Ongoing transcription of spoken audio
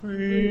Prepare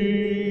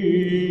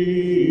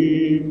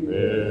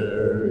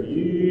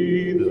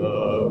ye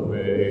the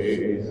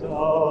ways of the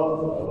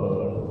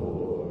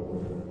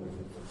Lord.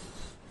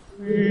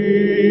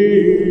 Prepare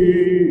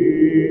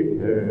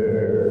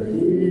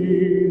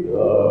ye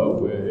the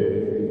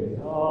ways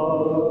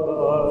of the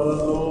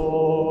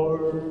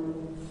Lord.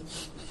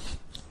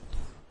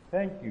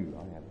 Thank you.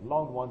 I have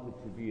long wanted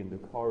to be in the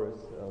chorus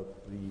of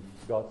the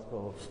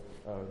gospel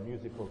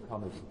musical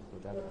comedy, so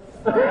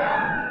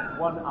that's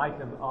one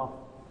item off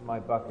my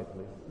bucket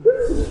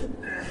list.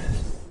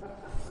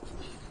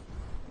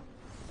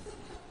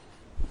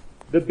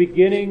 The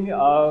beginning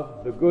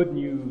of the good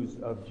news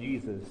of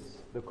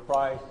Jesus, the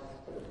Christ,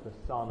 the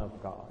Son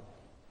of God.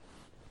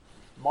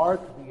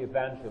 Mark the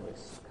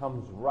evangelist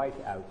comes right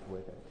out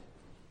with it.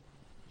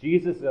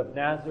 Jesus of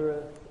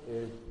Nazareth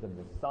is the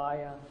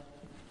Messiah,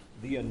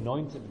 the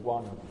anointed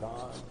one of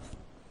God,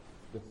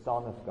 the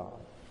Son of God.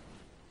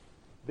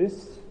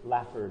 This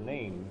latter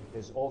name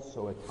is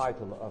also a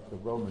title of the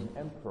Roman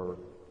emperor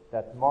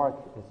that Mark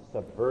is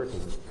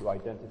subverting to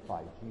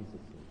identify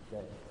Jesus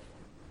instead.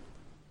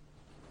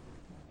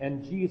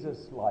 And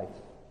Jesus' life,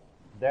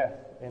 death,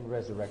 and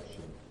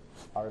resurrection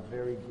are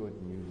very good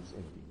news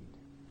indeed.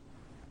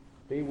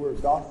 They were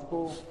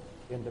gospel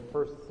in the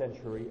first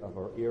century of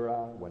our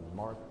era when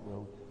Mark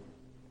wrote,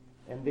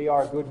 and they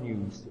are good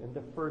news in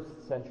the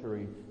first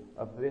century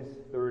of this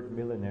third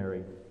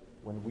millenary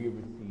when we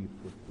receive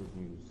this good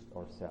news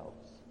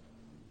ourselves.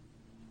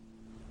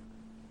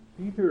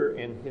 Peter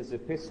in his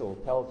epistle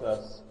tells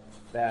us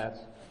that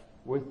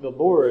with the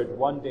Lord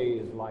 1 day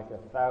is like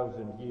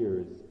 1,000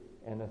 years,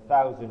 and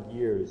 1,000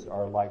 years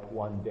are like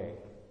 1 day.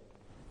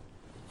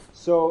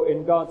 So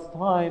in God's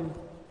time,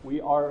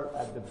 we are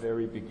at the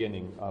very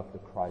beginning of the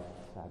Christ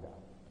saga.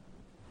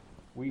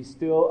 We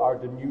still are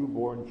the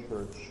newborn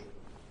church,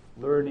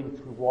 learning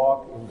to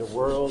walk in the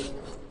world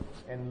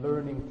and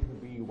learning to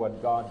be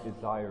what God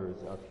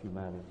desires of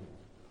humanity.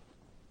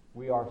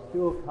 We are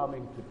still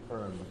coming to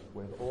terms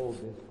with all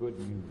this good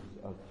news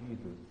of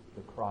Jesus,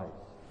 the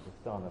Christ, the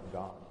Son of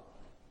God.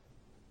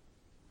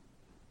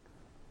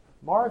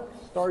 Mark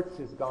starts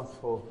his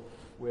gospel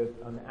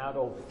with an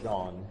adult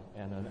John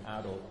and an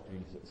adult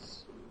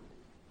Jesus.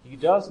 He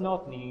does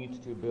not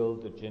need to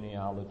build a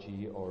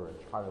genealogy or a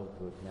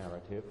childhood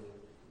narrative.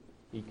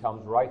 He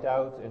comes right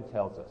out and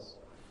tells us,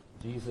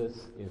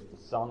 Jesus is the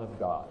Son of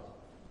God.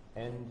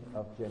 End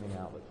of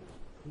genealogy.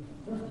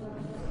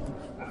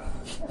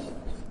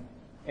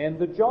 And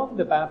the John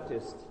the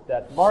Baptist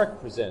that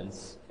Mark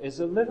presents is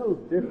a little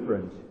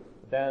different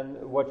than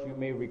what you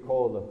may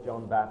recall of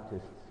John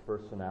Baptist's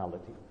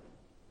personality.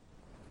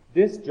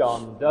 This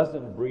John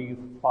doesn't breathe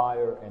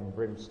fire and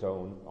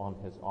brimstone on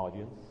his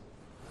audience.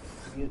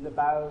 He is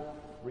about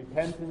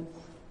repentance,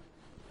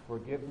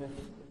 forgiveness,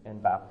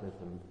 and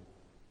baptism.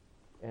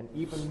 And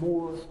even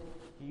more,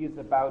 he is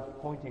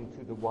about pointing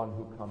to the one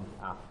who comes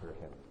after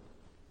him.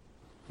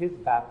 His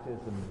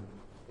baptism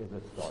is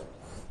a start.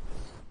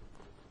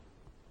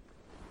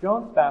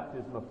 John's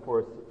baptism, of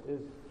course,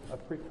 is a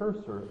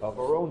precursor of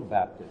our own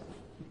baptism.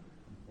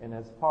 And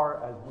as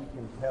far as we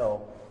can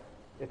tell,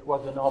 it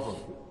was a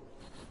novelty.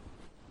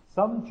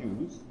 Some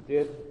Jews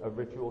did a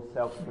ritual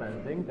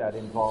self-cleansing that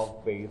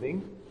involved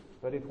bathing,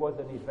 but it was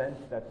an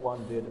event that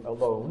one did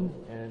alone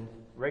and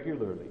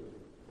regularly.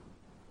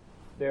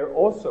 There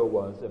also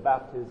was a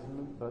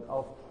baptism, but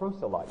of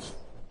proselytes,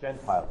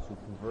 Gentiles who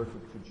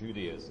converted to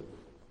Judaism.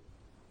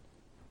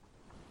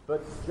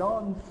 But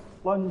John's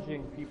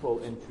plunging people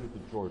into the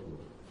Jordan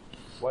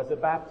was a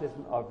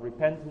baptism of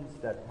repentance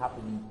that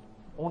happened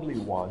only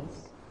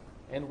once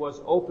and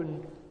was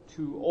open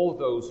to all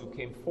those who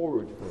came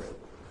forward for it,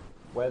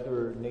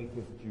 whether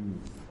native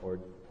Jews or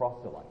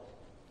proselytes.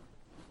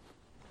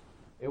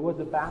 It was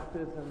a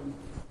baptism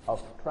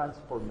of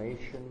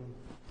transformation,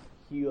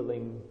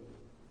 healing,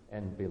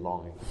 and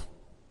belonging.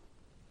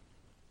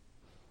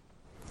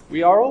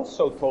 We are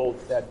also told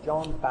that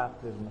John's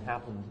baptism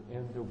happened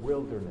in the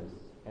wilderness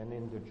and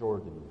in the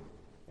Jordan.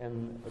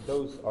 And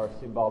those are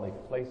symbolic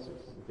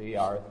places. They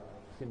are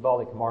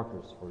symbolic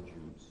markers for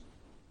Jews.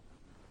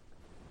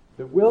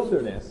 The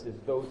wilderness is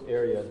those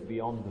areas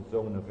beyond the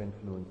zone of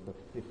influence of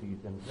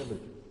cities and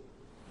villages.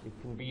 It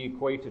can be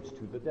equated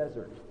to the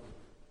desert.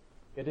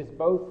 It is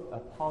both a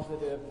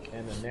positive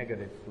and a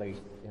negative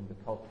place in the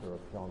culture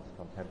of John's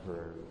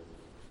contemporaries.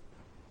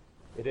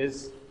 It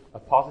is a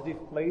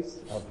positive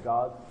place of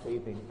God's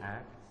saving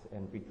acts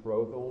and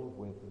betrothal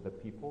with the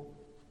people.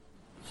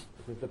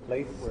 It is the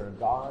place where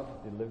God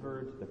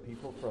delivered the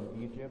people from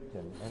Egypt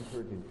and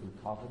entered into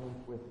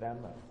covenant with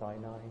them at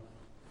Sinai.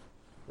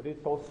 But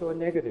it's also a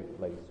negative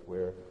place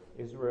where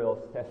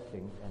Israel's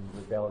testing and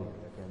rebellion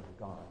against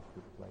God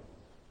took place.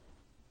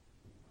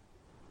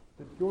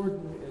 The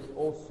Jordan is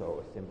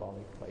also a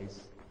symbolic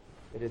place.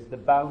 It is the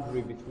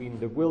boundary between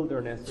the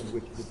wilderness in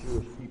which the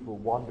Jewish people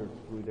wandered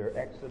through their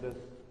exodus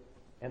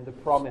and the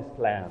promised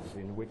land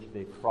in which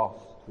they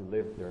crossed to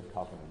live their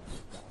covenant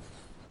with God.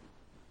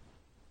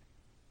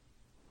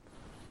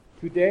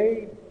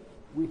 Today,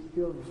 we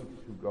still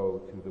need to go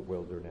to the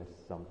wilderness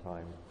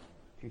sometime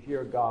to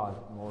hear God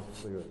more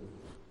clearly.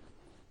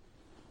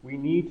 We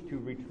need to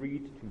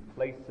retreat to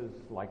places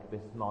like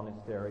this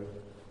monastery,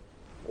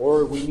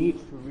 or we need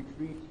to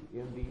retreat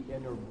in the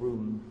inner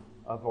room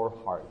of our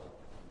heart,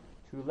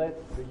 to let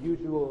the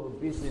usual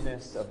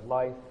busyness of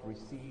life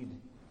recede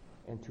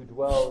and to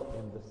dwell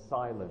in the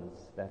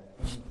silence that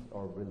feeds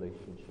our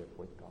relationship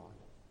with God.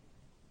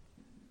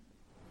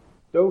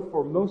 Though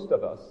for most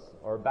of us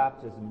our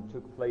baptism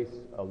took place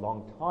a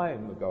long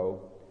time ago,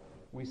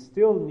 we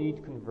still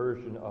need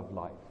conversion of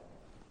life.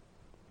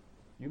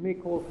 You may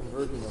call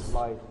conversion of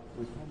life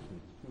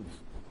repentance too.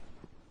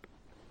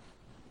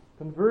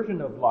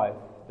 Conversion of life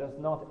does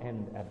not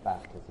end at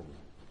baptism.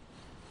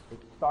 It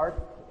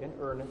starts in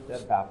earnest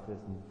at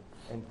baptism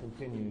and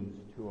continues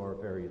to our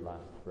very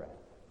last breath.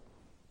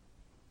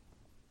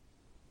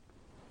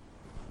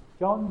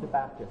 John the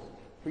Baptist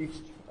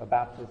preached a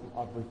baptism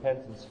of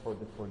repentance for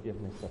the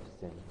forgiveness of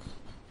sins.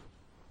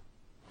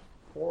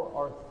 For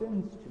our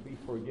sins to be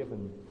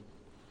forgiven,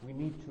 we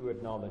need to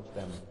acknowledge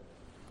them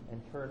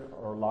and turn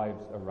our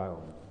lives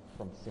around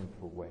from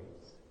sinful ways.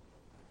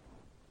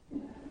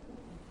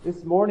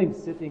 This morning,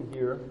 sitting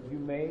here, you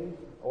may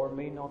or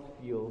may not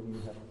feel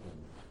you have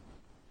sinned.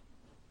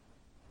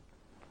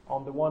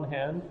 On the one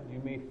hand,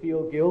 you may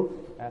feel guilt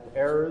at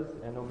errors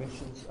and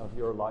omissions of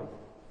your life.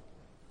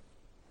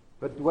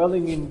 But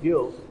dwelling in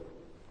guilt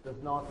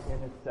does not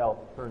in itself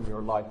turn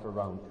your life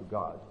around to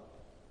God.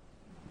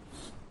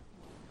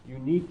 You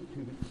need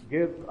to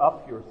give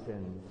up your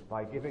sins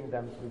by giving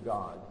them to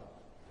God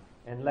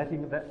and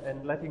letting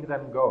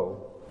them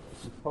go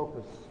to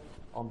focus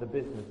on the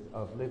business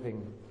of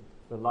living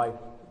the life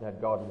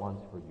that God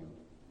wants for you,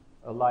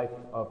 a life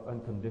of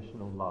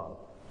unconditional love,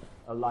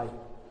 a life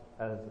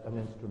as an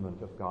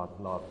instrument of God's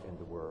love in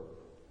the world.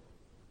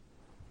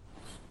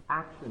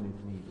 Action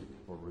is needed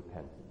for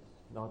repentance,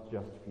 not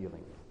just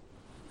feelings.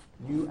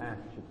 New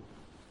action,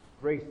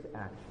 grace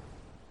action,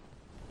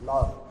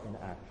 love in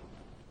action.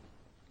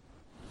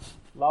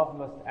 Love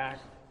must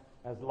act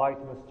as light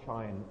must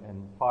shine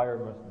and fire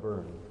must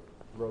burn,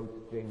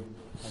 wrote James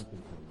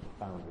Huntington,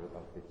 founder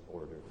of this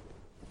order.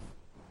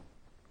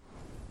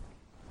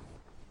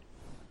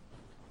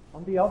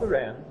 On the other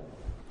hand,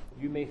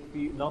 you may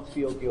not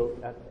feel guilt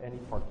at any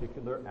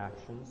particular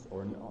actions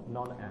or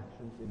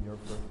non-actions in your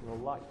personal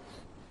life.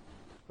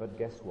 But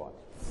guess what?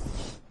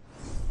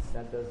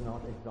 That does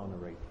not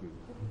exonerate you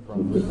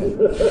from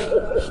repentance.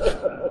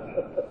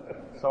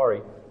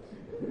 Sorry.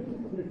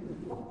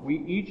 We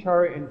each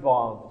are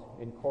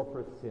involved in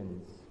corporate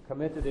sins,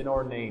 committed in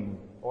our name,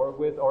 or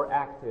with our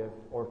active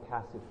or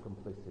passive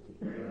complicity.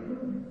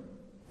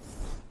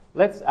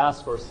 Let's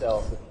ask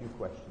ourselves a few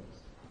questions.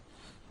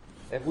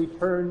 Have we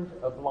turned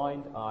a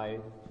blind eye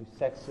to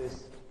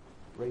sexist,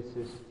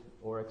 racist,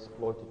 or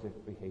exploitative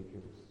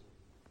behaviors?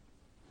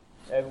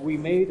 Have we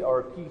made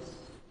our peace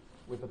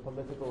with a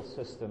political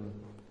system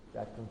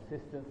that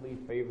consistently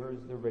favors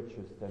the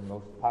richest and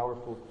most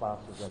powerful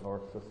classes of our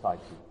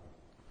society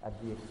at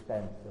the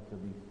expense of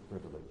the least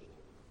privileged?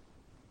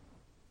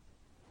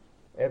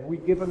 Have we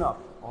given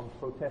up on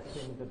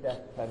protesting the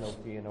death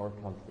penalty in our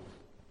country,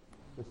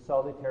 the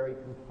solitary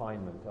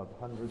confinement of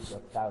hundreds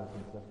of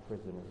thousands of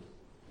prisoners,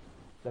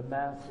 the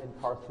mass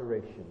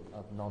incarceration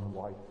of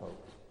non-white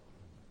folks?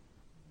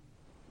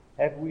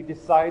 Have we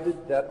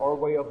decided that our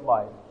way of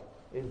life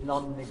is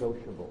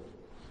non-negotiable,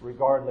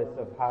 regardless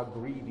of how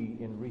greedy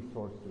in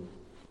resources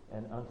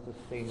and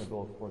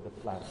unsustainable for the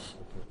planet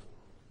it is?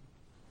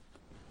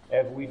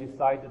 Have we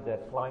decided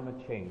that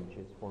climate change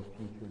is for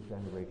future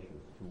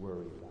generations to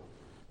worry about?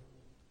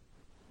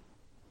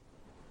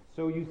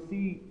 So you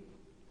see,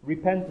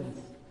 repentance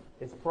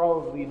is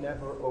probably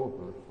never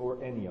over for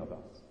any of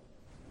us.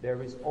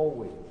 There is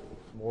always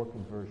more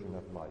conversion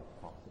of life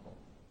possible.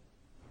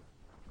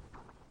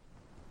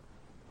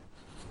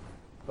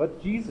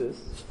 But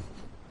Jesus,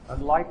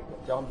 unlike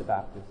John the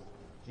Baptist,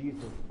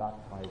 Jesus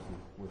baptizes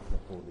with the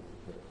Holy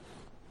Spirit.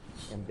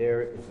 And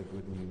there is a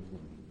good news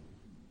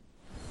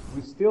indeed.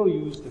 We still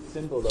use the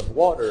symbol of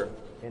water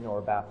in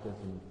our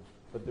baptism,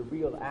 but the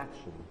real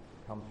action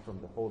comes from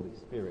the Holy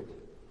Spirit,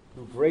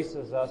 who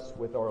graces us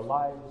with our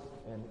lives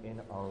and in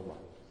our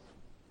lives.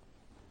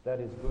 That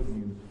is good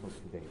news for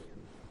today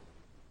too.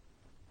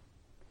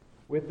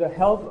 With the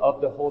help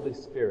of the Holy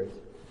Spirit,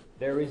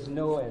 there is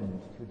no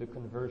end to the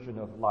conversion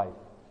of life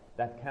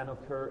that can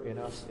occur in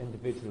us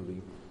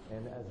individually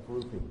and as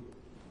grouping,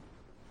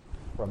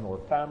 from our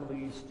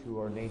families to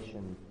our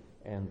nation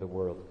and the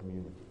world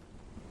community.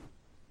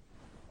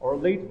 Our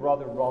late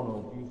brother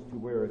Ronald used to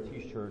wear a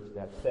t-shirt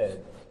that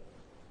said,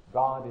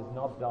 "God is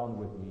not done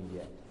with me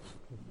yet."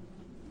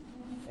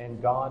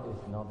 And God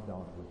is not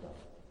done with us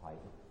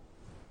either.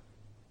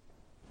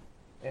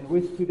 And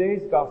with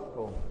today's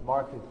gospel,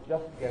 Mark is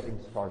just getting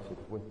started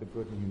with the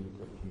good news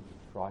of Jesus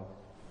Christ,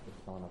 the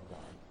Son of God.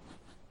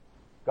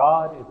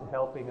 God is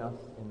helping us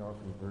in our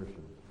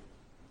conversion.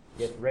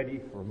 Get ready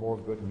for more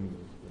good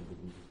news in the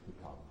weeks to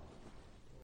come.